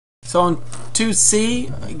So on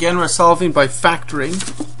 2C, again we're solving by factoring,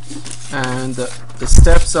 and the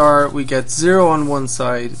steps are we get 0 on one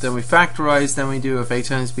side, then we factorize, then we do if A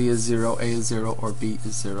times B is 0, A is 0, or B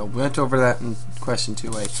is 0. We went over that in question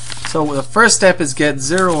 2A. So the first step is get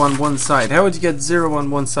 0 on one side. How would you get 0 on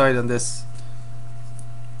one side on this?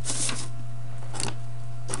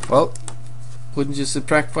 Well, wouldn't you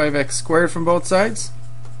subtract 5x squared from both sides?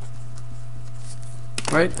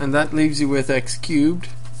 Right, and that leaves you with x cubed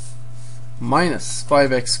minus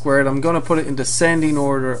 5x squared. I'm going to put it in descending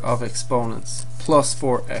order of exponents, plus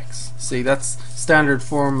 4x. See, that's standard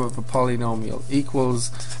form of a polynomial, equals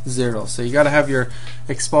 0. So you got to have your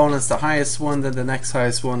exponents, the highest one, then the next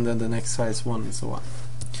highest one, then the next highest one, and so on.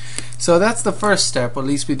 So that's the first step. At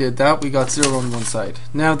least we did that. We got 0 on one side.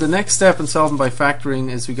 Now the next step in solving by factoring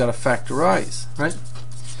is we got to factorize, right?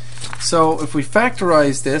 So if we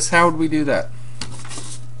factorize this, how would we do that?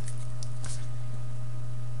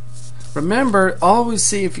 Remember, always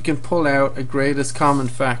see if you can pull out a greatest common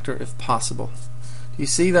factor if possible. Do you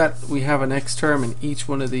see that we have an x term in each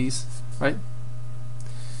one of these, right?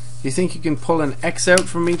 Do you think you can pull an x out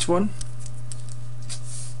from each one?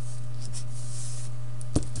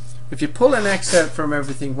 If you pull an x out from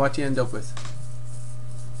everything, what do you end up with?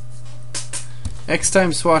 X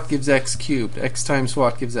times what gives x cubed? X times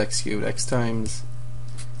what gives x cubed? X times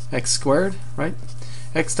x squared, right?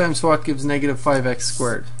 X times what gives negative 5x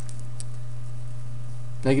squared?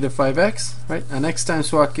 Negative 5x, right? And x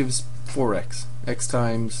times what gives 4x? X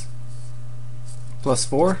times plus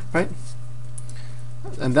 4, right?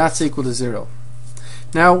 And that's equal to 0.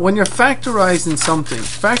 Now when you're factorizing something,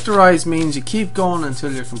 factorize means you keep going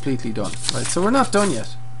until you're completely done, right? So we're not done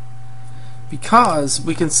yet, because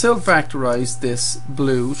we can still factorize this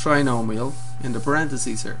blue trinomial in the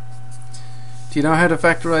parentheses here. Do you know how to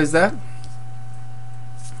factorize that?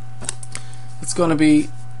 It's going to be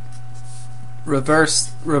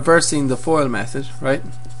reversing the FOIL method, right?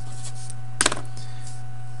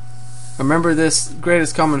 Remember, this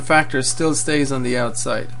greatest common factor still stays on the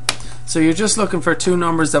outside. So you're just looking for two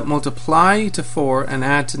numbers that multiply to 4 and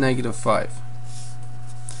add to negative 5.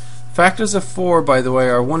 Factors of 4, by the way,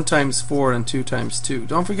 are 1 times 4 and 2 times 2.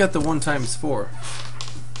 Don't forget the 1 times 4.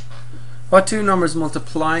 What two numbers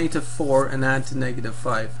multiply to 4 and add to negative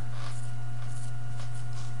 5?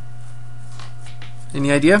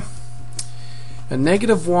 Any idea? A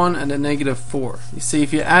negative 1 and a negative 4. You see,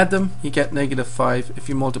 if you add them, you get negative 5. If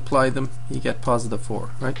you multiply them, you get positive 4,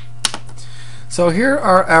 right? So here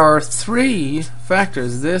are our three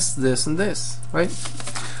factors, this, this, and this, right?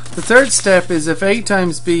 The third step is if A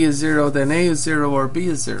times B is 0, then A is 0 or B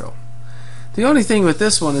is 0. The only thing with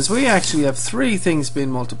this one is we actually have three things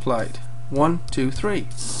being multiplied. 1, 2, 3.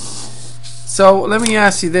 So let me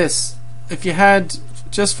ask you this. If you had,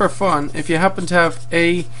 just for fun, if you happen to have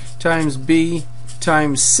A times B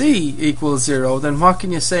times C equals 0, then what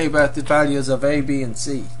can you say about the values of A, B, and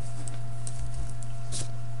C?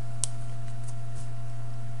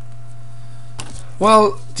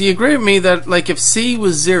 Well, do you agree with me that, like, if C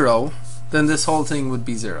was 0, then this whole thing would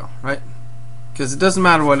be 0, right? Because it doesn't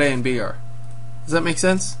matter what A and B are. Does that make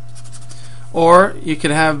sense? Or you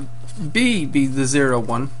could have B be the 0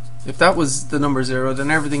 one. If that was the number 0,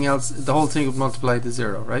 then everything else, the whole thing would multiply to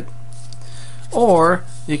 0, right? Or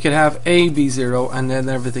you could have A be 0 and then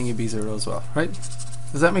everything would be 0 as well, right?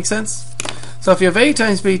 Does that make sense? So if you have A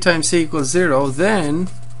times B times C equals 0, then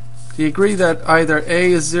do you agree that either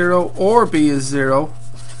A is 0 or B is 0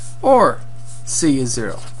 or C is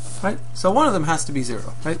 0, right? So one of them has to be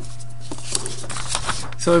 0, right?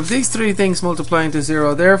 So if these three things multiply into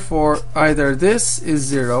 0, therefore either this is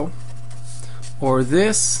 0 or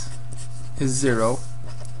this is 0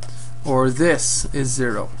 or this is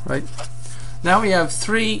 0, right? Now we have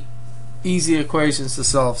three easy equations to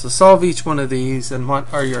solve. So solve each one of these, and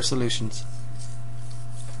what are your solutions?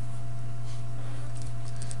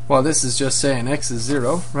 Well, this is just saying x is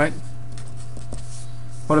 0, right?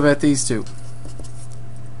 What about these two?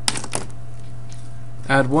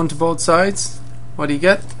 Add 1 to both sides. What do you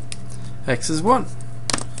get? X is 1.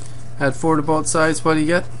 Add 4 to both sides. What do you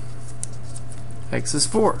get? X is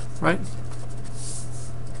 4, right?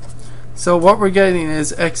 So what we're getting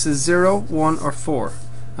is x is 0, 1, or 4.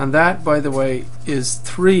 And that, by the way, is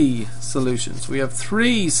 3 solutions. We have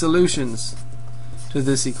 3 solutions to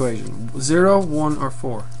this equation. 0, 1, or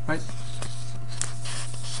 4, right?